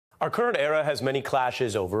Our current era has many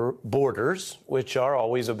clashes over borders, which are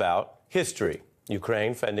always about history.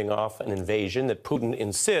 Ukraine fending off an invasion that Putin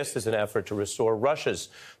insists is an effort to restore Russia's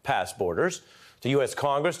past borders. The U.S.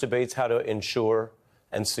 Congress debates how to ensure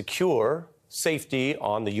and secure safety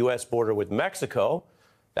on the U.S. border with Mexico,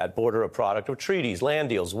 that border a product of treaties, land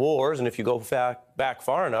deals, wars, and if you go back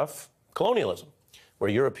far enough, colonialism,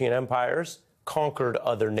 where European empires conquered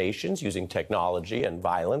other nations using technology and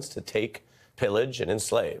violence to take, pillage, and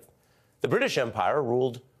enslave. The British Empire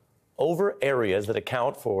ruled over areas that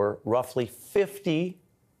account for roughly 50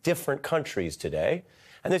 different countries today.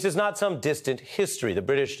 And this is not some distant history. The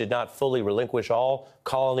British did not fully relinquish all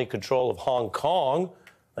colony control of Hong Kong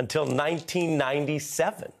until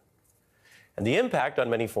 1997. And the impact on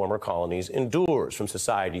many former colonies endures, from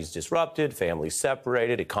societies disrupted, families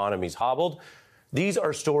separated, economies hobbled. These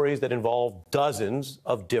are stories that involve dozens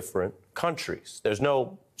of different countries. There's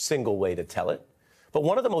no single way to tell it. But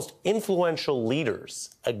one of the most influential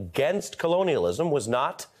leaders against colonialism was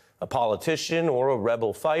not a politician or a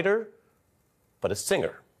rebel fighter, but a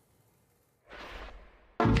singer.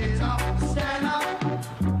 Get up, stand up.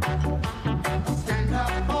 Stand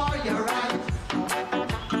up for your right.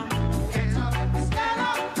 Get up, stand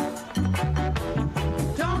up.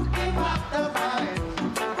 Don't give up the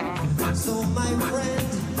fight. So my friend,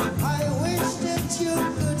 I wish that you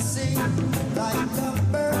could sing like a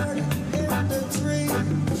bird in the tree.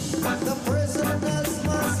 The prisoners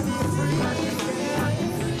must be free.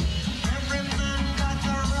 Every man got a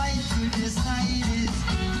right to decide his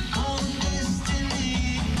own destiny.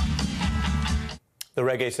 The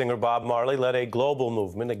reggae singer Bob Marley led a global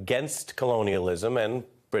movement against colonialism and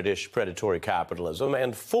British predatory capitalism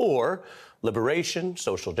and for liberation,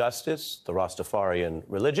 social justice, the Rastafarian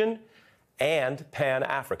religion, and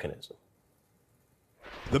Pan-Africanism.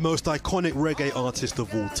 The most iconic reggae artist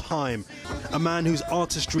of all time, a man whose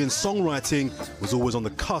artistry and songwriting was always on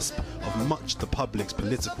the cusp of much the public's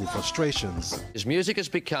political frustrations. His music has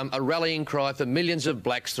become a rallying cry for millions of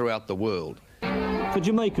blacks throughout the world. For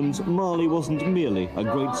Jamaicans, Marley wasn't merely a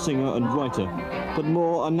great singer and writer, but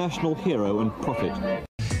more a national hero and prophet.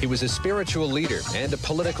 He was a spiritual leader and a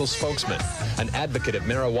political spokesman, an advocate of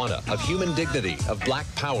marijuana, of human dignity, of black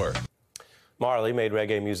power. Marley made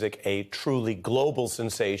reggae music a truly global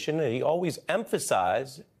sensation, and he always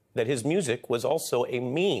emphasized that his music was also a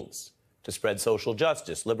means to spread social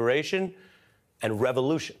justice, liberation, and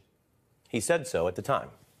revolution. He said so at the time.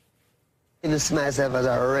 I see myself as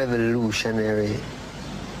a revolutionary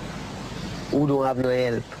who don't have no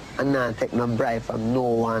help and not take no bribe from no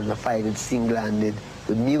one to fight it single-handed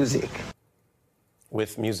with music.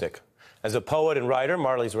 With music. As a poet and writer,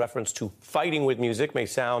 Marley's reference to fighting with music may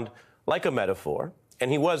sound like a metaphor, and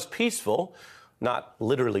he was peaceful, not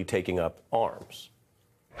literally taking up arms.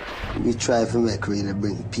 We try to make really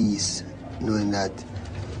bring peace, knowing that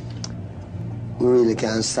we really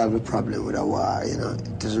can't solve a problem with a war, you know.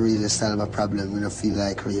 It doesn't really solve a problem. We don't feel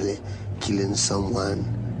like really killing someone.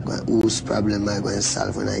 Whose problem am I going to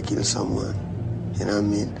solve when I kill someone? You know what I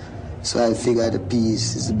mean? So I figure the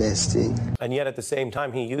peace is the best thing. And yet at the same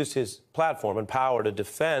time, he used his platform and power to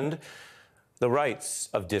defend the rights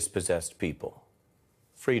of dispossessed people,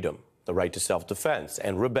 freedom, the right to self-defense,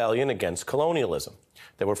 and rebellion against colonialism.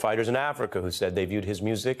 There were fighters in Africa who said they viewed his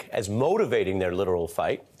music as motivating their literal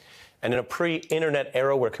fight. And in a pre-internet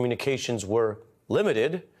era where communications were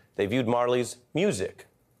limited, they viewed Marley's music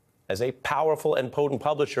as a powerful and potent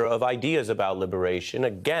publisher of ideas about liberation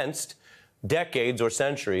against decades or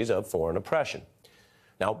centuries of foreign oppression.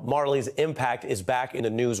 Now, Marley's impact is back in the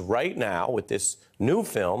news right now with this new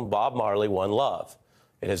film, Bob Marley, One Love.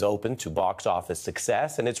 It has opened to box office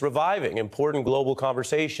success, and it's reviving important global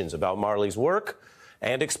conversations about Marley's work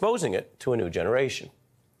and exposing it to a new generation.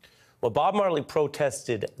 What Bob Marley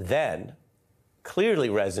protested then clearly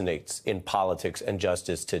resonates in politics and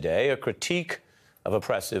justice today, a critique of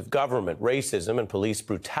oppressive government, racism, and police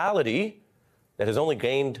brutality that has only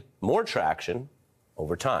gained more traction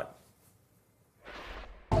over time.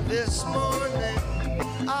 This morning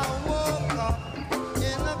I woke up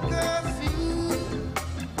in a curfew.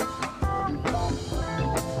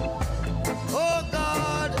 Oh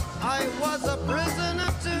God, I was a prisoner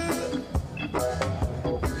too.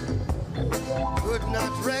 Could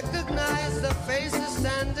not recognize the faces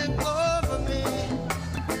standing over me.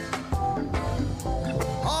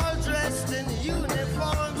 All dressed in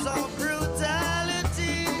uniforms of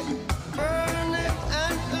brutality, burning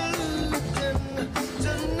and looting.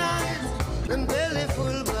 Tonight, them belly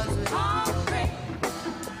full, but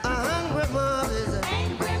a hungry mob is a...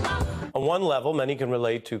 On one level, many can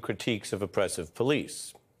relate to critiques of oppressive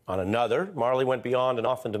police. On another, Marley went beyond an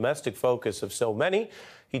often domestic focus of so many.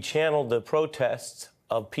 He channeled the protests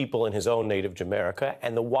of people in his own native Jamaica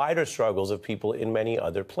and the wider struggles of people in many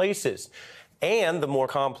other places, and the more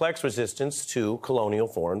complex resistance to colonial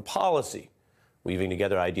foreign policy, weaving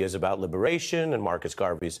together ideas about liberation and Marcus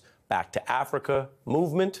Garvey's Back to Africa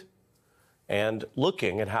movement, and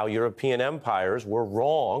looking at how European empires were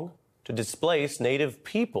wrong to displace native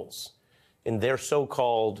peoples in their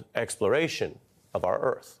so-called exploration of our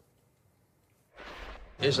earth.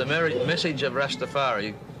 Is the message of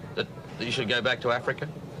Rastafari that you should go back to Africa?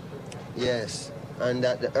 Yes, and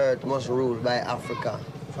that the earth must rule by Africa.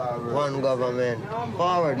 Forward. One government.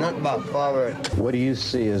 Forward, not back, forward. What do you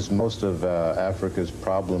see as most of Africa's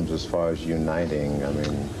problems as far as uniting? I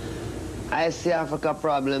mean, I see Africa's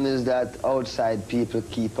problem is that outside people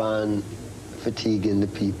keep on fatiguing the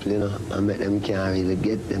people, you know, and make them can't really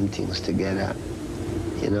get them things together.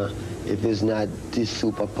 You know, if it's not this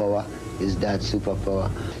superpower, it's that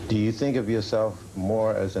superpower. do you think of yourself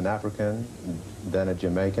more as an African than a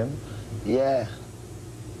Jamaican? Yeah,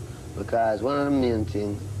 because one of the main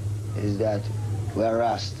things is that we're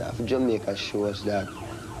Rasta. Jamaica shows that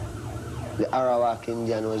the Arawak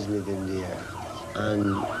Indian was living there, and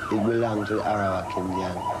it belonged to the Arawak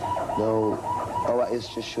Indian. Now, our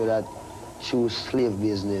history shows that through slave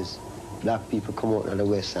business, black people come out of the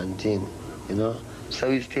Western thing, you know? So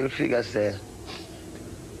we still figure, say,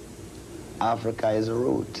 Africa is a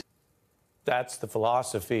root. That's the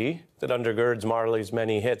philosophy that undergirds Marley's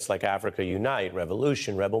many hits like Africa Unite,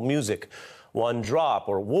 Revolution, Rebel Music, One Drop,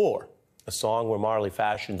 or War, a song where Marley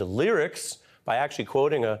fashioned the lyrics by actually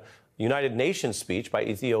quoting a United Nations speech by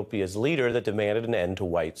Ethiopia's leader that demanded an end to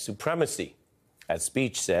white supremacy. That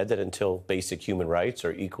speech said that until basic human rights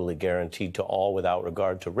are equally guaranteed to all without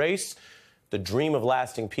regard to race, the dream of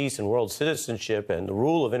lasting peace and world citizenship and the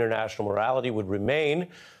rule of international morality would remain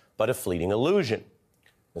but a fleeting illusion.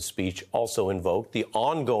 The speech also invoked the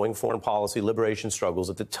ongoing foreign policy liberation struggles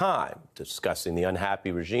at the time, discussing the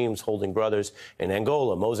unhappy regimes holding brothers in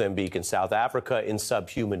Angola, Mozambique, and South Africa in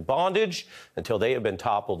subhuman bondage until they have been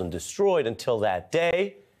toppled and destroyed. Until that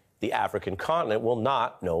day, the African continent will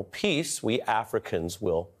not know peace. We Africans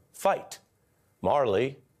will fight.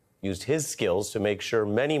 Marley used his skills to make sure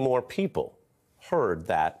many more people heard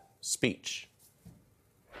that speech.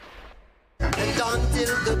 And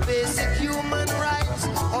until the basic human rights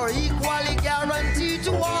are equally guaranteed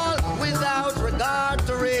to all without regard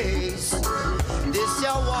to race, this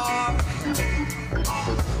your war.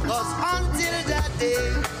 Cause until that day,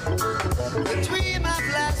 the dream of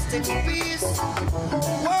lasting peace,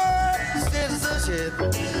 world citizenship,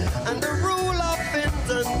 and the rule of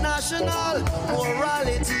international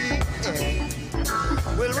morality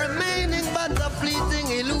will remaining but a fleeting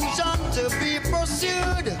illusion to be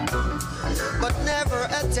pursued, but never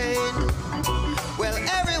attained. Well,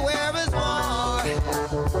 everywhere is war.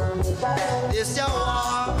 This your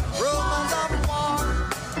war, rumors of war.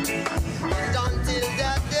 And until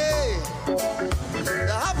that day,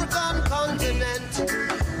 the African continent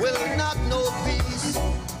will not know peace.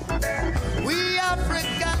 We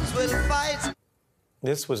Africans will fight.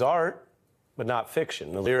 This was art, but not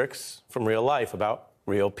fiction. The lyrics from real life about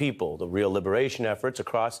real people, the real liberation efforts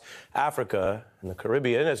across Africa and the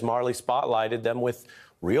Caribbean, as Marley spotlighted them with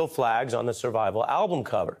real flags on the Survival album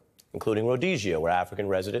cover, including Rhodesia, where African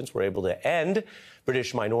residents were able to end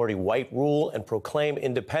British minority white rule and proclaim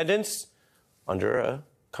independence under a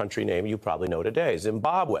country name you probably know today,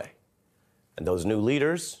 Zimbabwe. And those new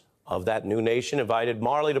leaders of that new nation invited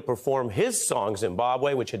Marley to perform his song,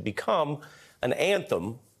 Zimbabwe, which had become an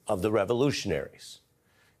anthem of the revolutionaries.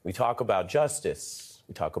 We talk about justice,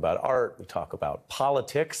 we talk about art, we talk about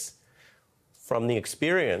politics. From the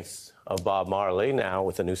experience of Bob Marley, now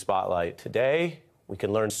with a new spotlight today, we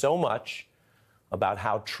can learn so much about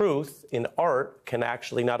how truth in art can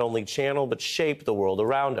actually not only channel but shape the world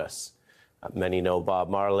around us. Many know Bob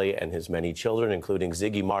Marley and his many children, including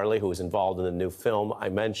Ziggy Marley, who is involved in the new film I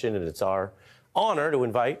mentioned, and it's our honor to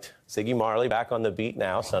invite Ziggy Marley back on the beat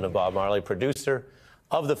now, son of Bob Marley, producer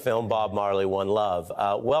of the film Bob Marley, One Love.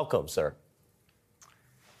 Welcome, sir.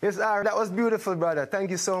 Yes, Ari, that was beautiful, brother. Thank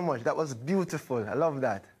you so much. That was beautiful. I love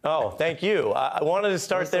that. Oh, thank you. I wanted to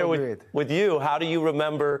start there with you. How do you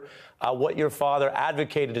remember what your father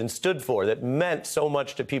advocated and stood for that meant so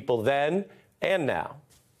much to people then and now?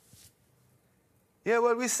 Yeah,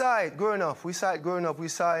 well, we saw it growing up. We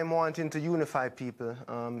saw him wanting to unify people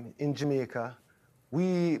in Jamaica.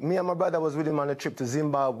 Me and my brother was with him on a trip to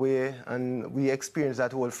Zimbabwe, and we experienced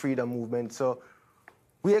that whole freedom movement. So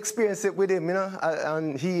we experienced it with him, you know,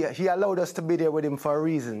 and he allowed us to be there with him for a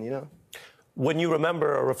reason, you know. When you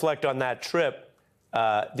remember or reflect on that trip,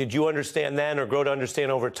 Did you understand then or grow to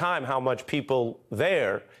understand over time how much people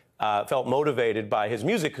there felt motivated by his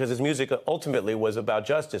music? Because his music ultimately was about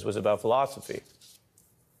justice, was about philosophy.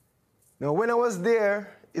 No, when I was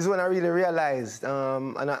there is when I really realized,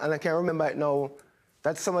 and I can remember it now,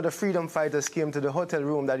 that some of the freedom fighters came to the hotel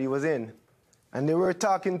room that he was in. And they were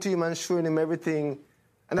talking to him and showing him everything.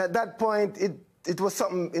 And at that point, it was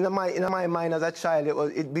something, in my mind as a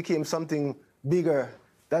child, it became something bigger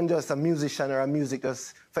than just a musician or a music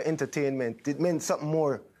just for entertainment. It meant something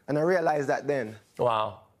more. And I realized that then.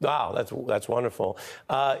 Wow. Wow, that's wonderful.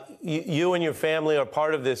 You and your family are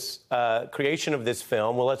part of this creation of this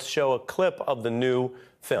film. Well, let's show a clip of the new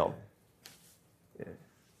film. Yeah.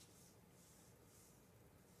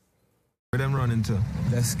 Where them running to?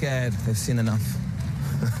 They're scared. They've seen enough.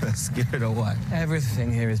 Scared of what?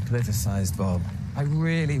 Everything here is politicized, Bob. I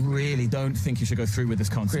really, really don't think you should go through with this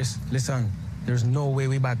concert. Chris, listen. There's no way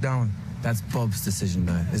we back down. That's Bob's decision,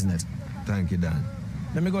 though, isn't it? Thank you, Dan.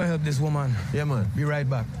 Let me go help this woman. Yeah, man. Be right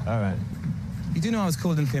back. All right. You do know I was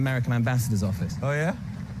called into the American ambassador's office? Oh, yeah?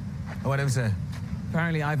 What them say?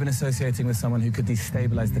 Apparently, I've been associating with someone who could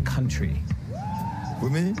destabilize the country.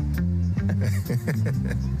 With me?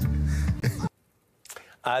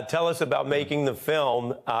 Tell us about making the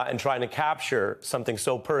film and trying to capture something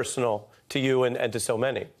so personal to you and to so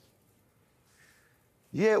many.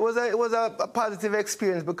 Yeah, it was a positive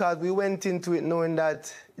experience because we went into it knowing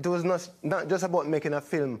that it was not just about making a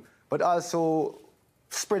film, but also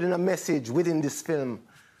spreading a message within this film.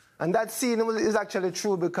 And that scene is actually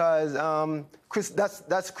true because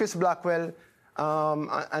that's Chris Blackwell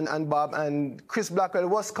and Bob. And Chris Blackwell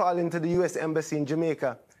was called into the U.S. Embassy in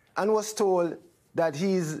Jamaica and was told that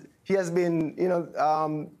he has been,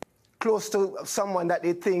 close to someone that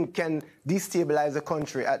they think can destabilize the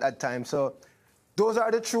country at that time. So those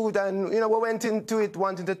are the truth, and we went into it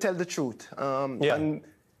wanting to tell the truth, and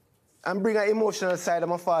bring an emotional side of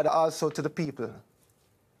my father also to the people.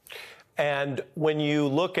 And when you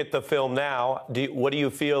look at the film now, what do you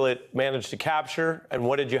feel it managed to capture, and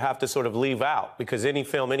what did you have to sort of leave out? Because any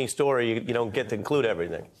film, any story, you don't get to include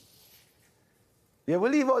everything. Yeah, we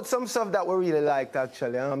leave out some stuff that we really liked,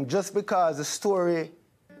 actually, just because the story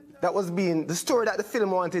that the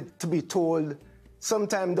film wanted to be told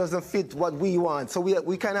sometimes doesn't fit what we want. So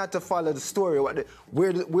we kind of had to follow the story,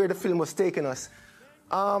 where the film was taking us.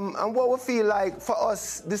 And what we feel like, for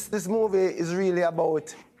us, this movie is really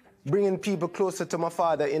about bringing people closer to my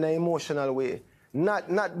father in an emotional way. Not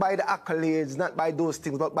by the accolades, not by those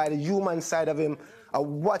things, but by the human side of him,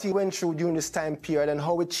 what he went through during this time period and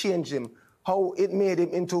how it changed him, how it made him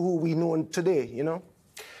into who we know him today,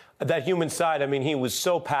 That human side, I mean, he was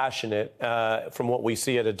so passionate from what we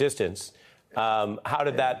see at a distance. How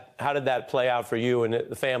did that play out for you and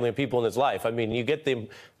the family and people in his life? I mean, you get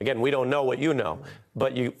again, we don't know what you know,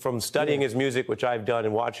 but from studying his music, which I've done,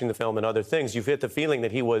 and watching the film and other things, you get the feeling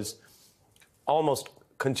that he was almost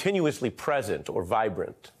continuously present or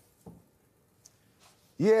vibrant.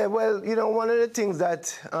 Yeah, well, one of the things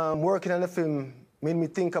that working on the film made me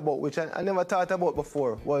think about, which I never thought about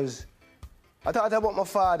before, was I thought about my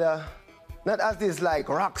father not as this like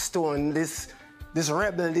rock stone, this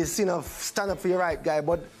rebel, this stand up for your right guy,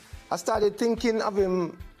 but I started thinking of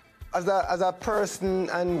him as a person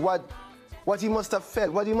and what he must have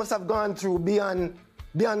felt, what he must have gone through beyond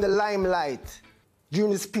the limelight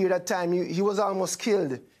during this period of time. He was almost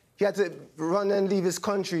killed. He had to run and leave his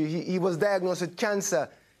country. He was diagnosed with cancer.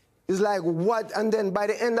 It's like, what? And then by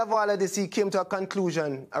the end of all of this, he came to a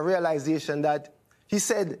conclusion, a realization that he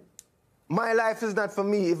said, my life is not for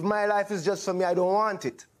me. If my life is just for me, I don't want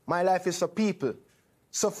it. My life is for people.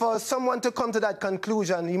 So for someone to come to that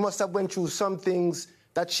conclusion, he must have went through some things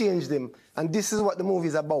that changed him. And this is what the movie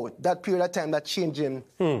is about, that period of time that changed him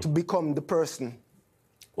to become the person.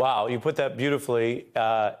 Wow, you put that beautifully.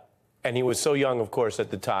 And he was so young, of course, at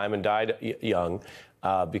the time and died young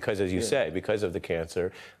because, as you say, because of the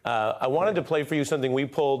cancer. I wanted to play for you something we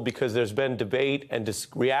pulled because there's been debate and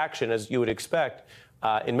reaction, as you would expect,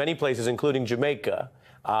 in many places, including Jamaica.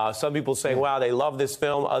 Some people saying, wow, they love this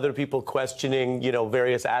film. Other people questioning,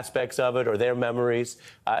 various aspects of it or their memories.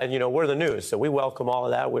 And, we're the news, so we welcome all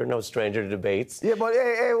of that. We're no stranger to debates. Yeah, but,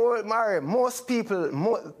 hey, Mari, most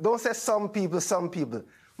people, don't say some people,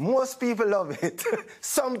 most people love it.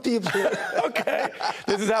 Some people. Okay.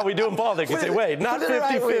 This is how we do in politics. You say, wait, not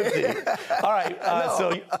 50-50. All right.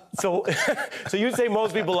 So you say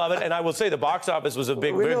most people love it, and I will say the box office was a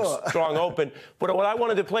big, strong open. But what I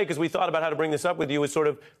wanted to play, because we thought about how to bring this up with you, is sort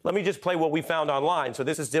of, let me just play what we found online. So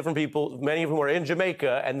this is different people, many of whom are in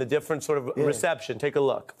Jamaica, and the different sort of reception. Take a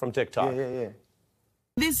look from TikTok. Yeah.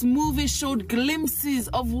 This movie showed glimpses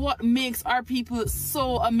of what makes our people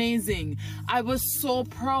so amazing. I was so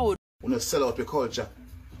proud. When you sell out your culture,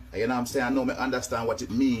 you know what I'm saying? I know me understand what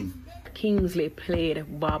it means. Kingsley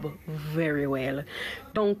played Bob very well.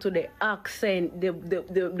 Down to the accent,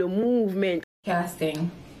 the movement.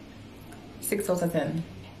 Casting, 6 out of 10.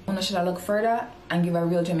 I should I look further and give a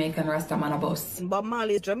real Jamaican Rasta man a bus. Bob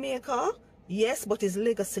Marley is Jamaica, yes, but his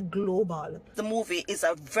legacy global. The movie is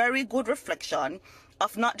a very good reflection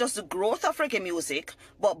of not just the growth of reggae music,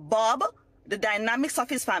 but Bob, the dynamics of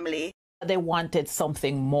his family. They wanted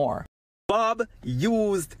something more. Bob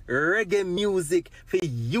used reggae music to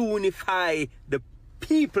unify the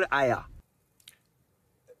people higher.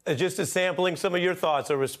 Just a sampling some of your thoughts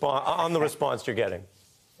or on the response you're getting.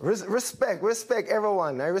 Respect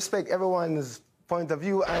everyone. I respect everyone's point of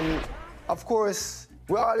view, and of course,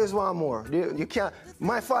 we always want more. You can't.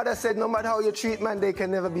 My father said, no matter how you treat man, they can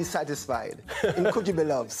never be satisfied. And could you be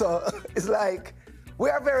loved? So it's like we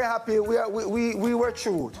are very happy. We were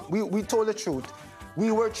true. We told the truth.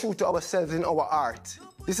 We were true to ourselves in our art.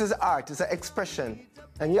 This is art. It's an expression,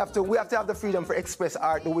 and we have to have the freedom to express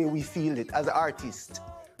art the way we feel it as an artist.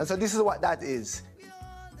 And so this is what that is.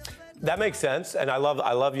 That makes sense, and I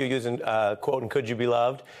love you using quote and "Could you be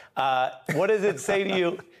loved?" What does it say to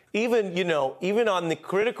you? Even on the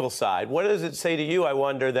critical side, what does it say to you? I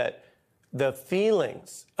wonder that the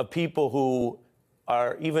feelings of people who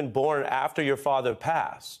are even born after your father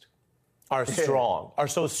passed are strong, are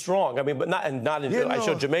so strong. I mean, but not in I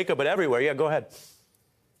showed Jamaica, but everywhere. Yeah, go ahead.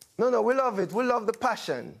 No, we love it. We love the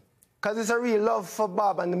passion, because it's a real love for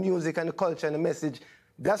Bob and the music and the culture and the message.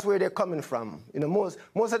 That's where they're coming from.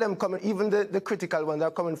 Most of them coming, even the critical ones,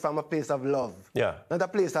 are coming from a place of love. Yeah. Not a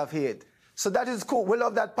place of hate. So that is cool. We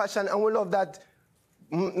love that passion, and we love that.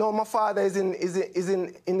 No, my father is in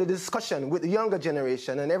the discussion with the younger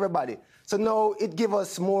generation and everybody. So now it gives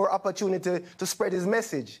us more opportunity to spread his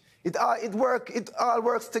message. It all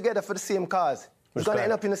works together for the same cause. It's going to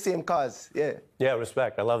end up in the same cause, yeah. Yeah,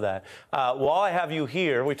 respect. I love that. While I have you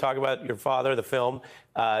here, we talk about your father, the film.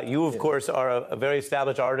 You, of course, are a very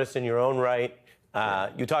established artist in your own right.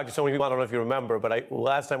 You talked to so many people, I don't know if you remember, but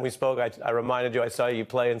last time we spoke, I reminded you I saw you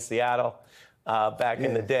play in Seattle back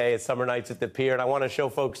in the day at Summer Nights at the Pier, and I want to show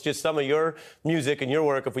folks just some of your music and your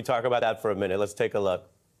work if we talk about that for a minute. Let's take a look.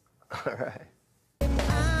 All right.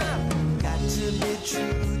 Got to be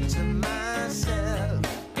true to myself.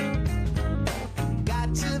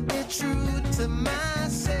 Got to be true to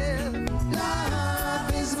myself.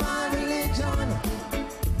 Love is my religion.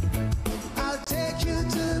 I'll take you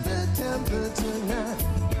to the temple tonight.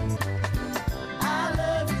 I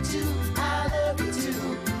love you too, I love you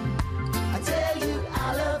too. I tell you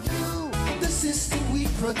I love you. The system we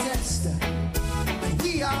protest, and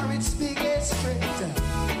we are its biggest threat.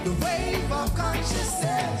 The wave of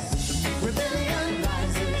consciousness, rebellion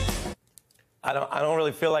rises. I don't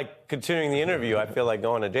really feel like continuing the interview. I feel like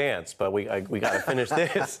going to dance, but we got to finish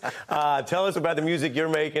this. Tell us about the music you're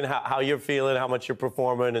making, how you're feeling, how much you're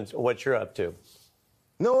performing, and what you're up to.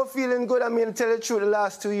 No, we're feeling good. I mean, to tell the truth, the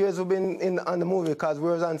last 2 years we've been on the movie, because we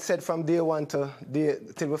were on set from day one till we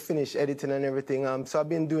finished editing and everything. So I've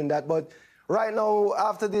been doing that. But right now,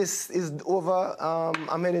 after this is over,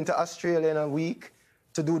 I'm heading to Australia in a week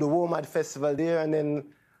to do the WOMAD Festival there, and then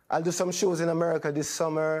I'll do some shows in America this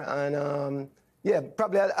summer, and yeah,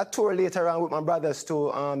 probably a tour later on with my brothers too,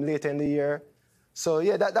 later in the year. So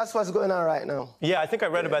yeah, that's what's going on right now. Yeah, I think I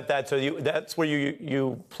read about that. So that's where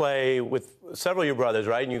you play with several of your brothers,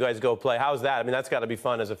 right? And you guys go play. How's that? I mean, that's got to be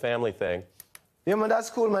fun as a family thing. Yeah, man, that's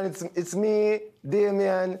cool, man. It's me,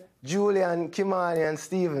 Damien, Julian, Kimani, and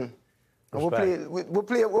Steven. And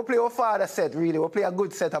we'll play our father set, really. We'll play a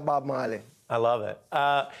good set of Bob Marley. I love it.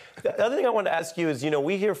 The other thing I wanted to ask you is,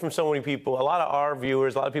 we hear from so many people, a lot of our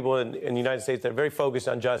viewers, a lot of people in the United States that are very focused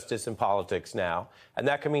on justice and politics now, and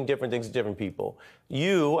that can mean different things to different people.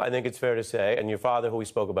 You, I think it's fair to say, and your father, who we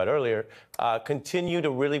spoke about earlier, continue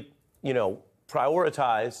to really,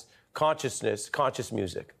 prioritize conscious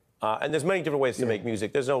music. And there's many different ways to make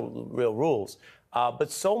music. There's no real rules.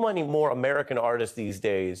 But so many more American artists these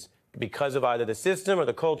days, because of either the system or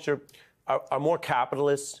the culture, are more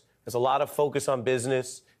capitalist. There's a lot of focus on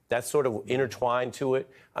business. That's sort of intertwined to it.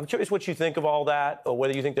 I'm curious what you think of all that, or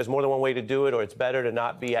whether you think there's more than one way to do it, or it's better to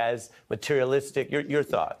not be as materialistic. Your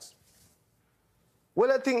thoughts?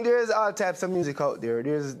 Well, I think there's all types of music out there.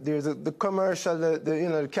 There's the commercial,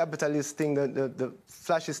 the capitalist thing, the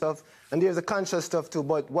flashy stuff, and there's the conscious stuff too.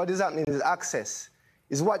 But what is happening is access.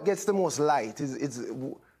 Is what gets the most light.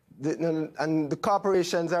 And the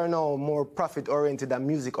corporations are now more profit-oriented than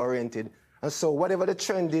music-oriented. And so whatever the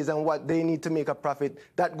trend is and what they need to make a profit,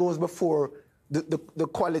 that goes before the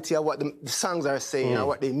quality of what the songs are saying or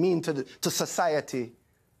what they mean to society.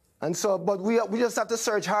 And so, but we just have to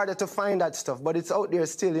search harder to find that stuff. But it's out there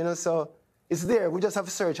still, you know, so it's there. We just have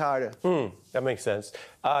to search harder. That makes sense.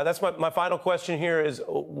 That's my final question here is,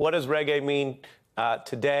 what does reggae mean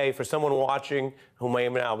today for someone watching who may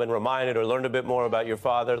have now been reminded or learned a bit more about your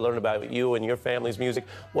father, learned about you and your family's music?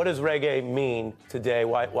 What does reggae mean today?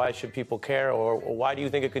 Why should people care? Or why do you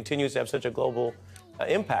think it continues to have such a global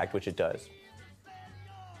impact, which it does?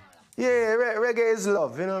 Yeah, reggae is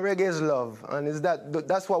love, you know, reggae is love. And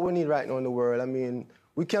that's what we need right now in the world. I mean,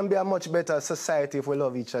 we can be a much better society if we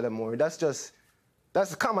love each other more. That's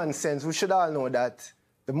common sense. We should all know that.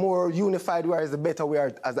 The more unified we are, the better we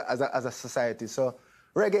are as a society. So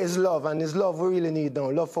reggae is love, and it's love we really need now.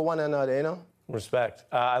 Love for one another, you know? Respect.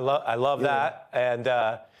 I love that.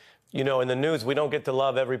 And, you know, in the news, we don't get to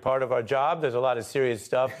love every part of our job. There's a lot of serious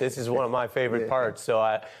stuff. This is one of my favorite parts.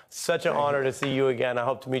 So such an honor to see you again. I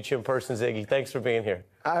hope to meet you in person, Ziggy. Thanks for being here.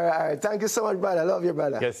 All right. Thank you so much, brother. I love you,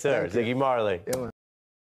 brother. Yes, sir. Ziggy Marley. Yeah, man.